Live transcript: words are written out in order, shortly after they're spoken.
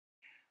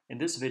In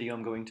this video,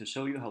 I'm going to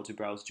show you how to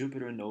browse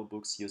Jupyter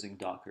notebooks using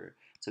Docker.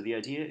 So the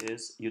idea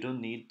is you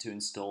don't need to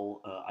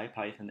install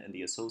IPython and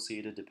the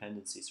associated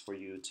dependencies for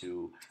you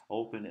to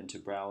open and to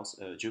browse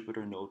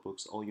Jupyter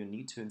notebooks. All you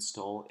need to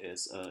install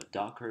is a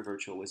Docker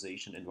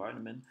virtualization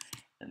environment.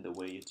 And the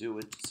way you do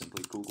it,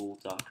 simply Google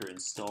Docker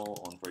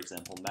install on, for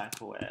example,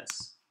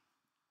 macOS.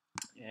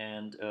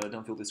 And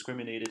don't feel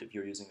discriminated if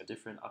you're using a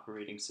different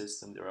operating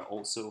system. There are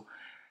also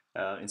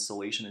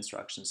installation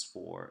instructions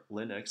for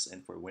Linux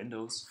and for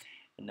Windows.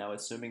 And now,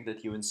 assuming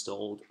that you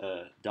installed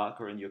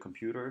Docker in your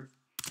computer,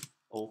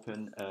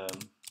 open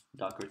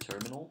Docker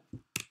terminal.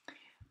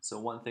 So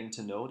one thing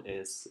to note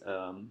is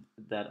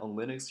that on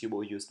Linux you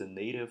will use the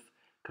native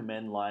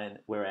command line,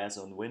 whereas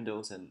on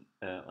Windows and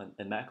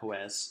Mac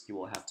OS you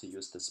will have to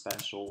use the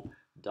special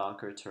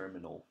Docker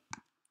terminal.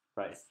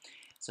 Right.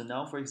 So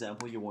now, for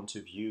example, you want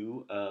to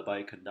view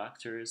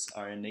Bioconductor's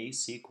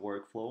RNA-seq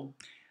workflow,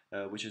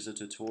 which is a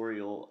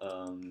tutorial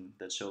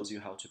that shows you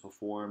how to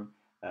perform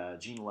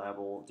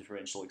gene-level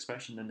differential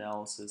expression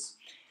analysis.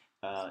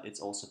 It's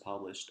also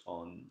published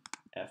on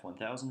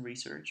F1000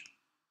 Research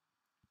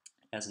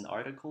as an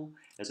article,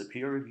 as a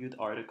peer-reviewed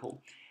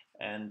article.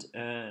 And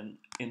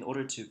in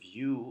order to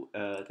view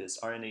this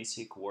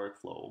RNA-seq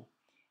workflow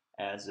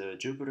as a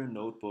Jupyter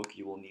notebook,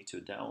 you will need to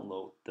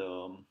download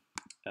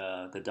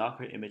the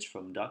Docker image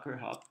from Docker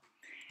Hub.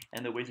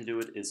 And the way to do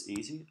it is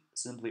easy.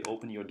 Simply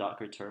open your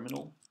Docker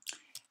terminal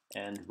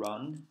and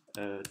run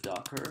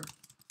docker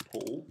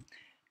pull,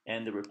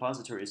 and the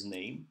repository's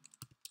name,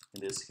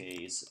 in this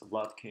case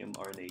Vladkim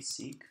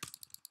RNA-seq,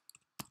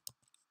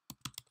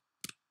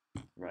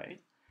 right?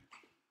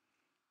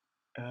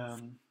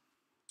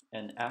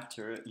 And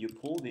after you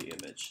pull the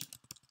image,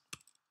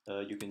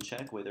 you can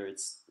check whether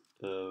it's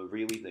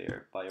really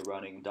there by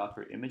running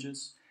docker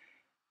images,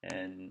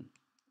 and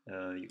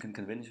you can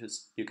convince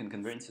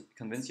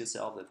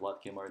yourself that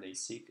Vladkim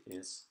RNA-seq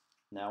is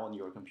now on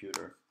your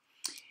computer.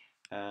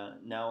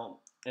 Now,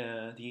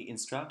 the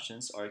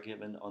instructions are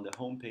given on the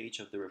home page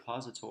of the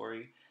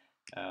repository,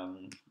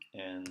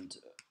 and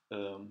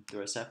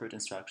there are separate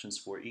instructions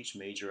for each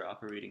major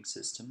operating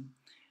system.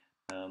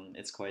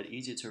 It's quite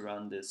easy to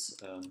run this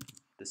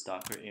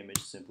Docker image.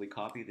 Simply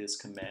copy this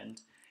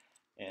command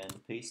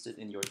and paste it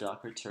in your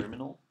Docker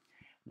terminal.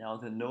 Now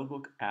the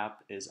notebook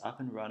app is up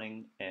and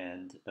running,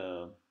 and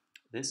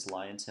this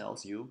line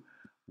tells you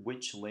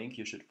which link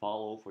you should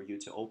follow for you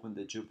to open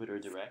the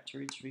Jupyter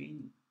directory tree.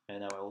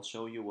 And I will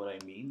show you what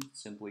I mean.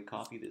 Simply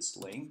copy this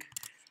link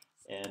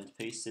and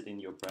paste it in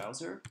your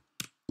browser.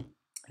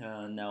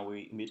 Now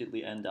we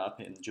immediately end up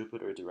in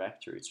Jupyter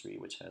directory tree,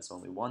 which has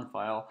only one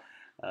file,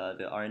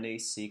 the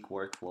RNA-seq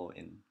workflow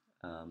in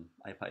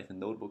IPython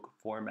notebook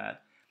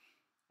format.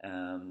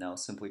 Now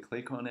simply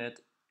click on it,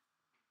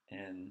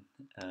 and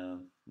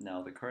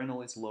now the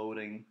kernel is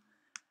loading.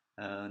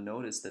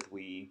 Notice that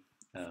we,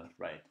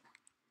 right,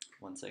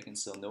 1 second.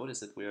 So notice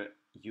that we're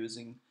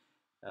using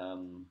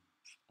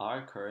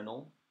R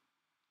kernel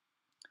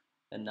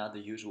and not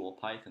the usual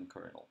Python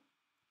kernel.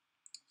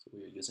 So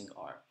we are using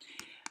R.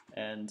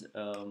 And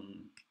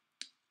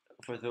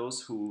for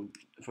those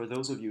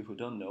of you who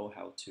don't know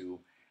how to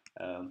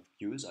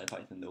use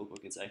IPython notebook,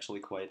 it's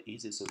actually quite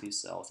easy. So these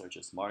cells are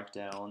just marked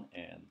down,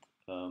 and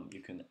you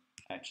can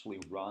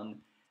actually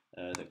run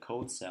the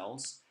code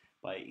cells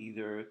by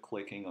either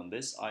clicking on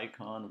this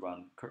icon,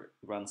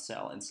 run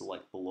cell, and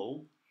select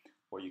below.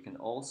 Or you can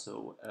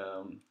also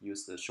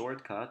use the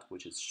shortcut,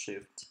 which is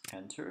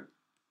Shift-Enter.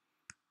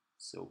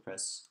 So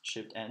press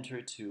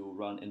Shift-Enter to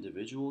run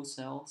individual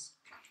cells,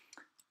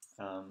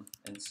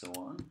 and so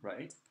on,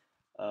 right?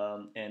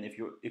 And if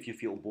you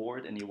feel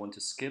bored and you want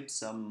to skip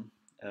some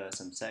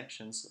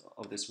sections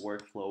of this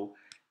workflow,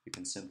 you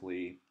can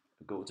simply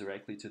go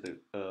directly to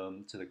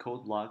the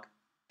code block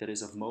that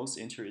is of most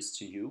interest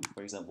to you.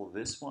 For example,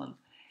 this one,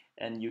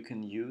 and you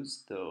can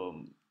use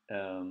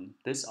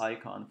this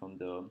icon from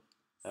the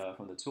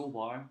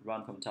toolbar,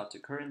 run from top to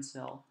current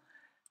cell,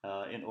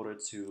 in order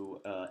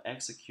to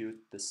execute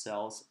the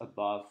cells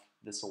above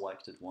the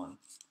selected one,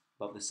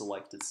 above the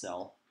selected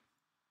cell,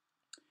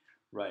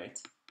 right?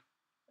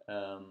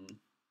 And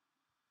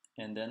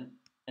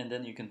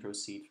then you can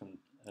proceed from,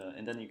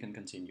 and then you can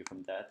continue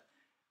from that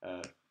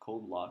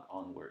code block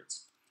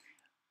onwards,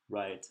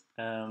 right?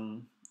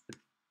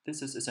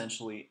 This is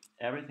essentially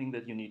everything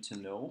that you need to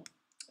know.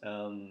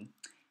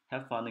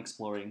 Have fun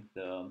exploring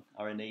the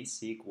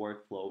RNA-seq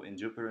workflow in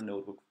Jupyter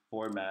notebook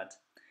format.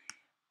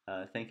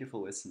 Thank you for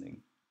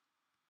listening.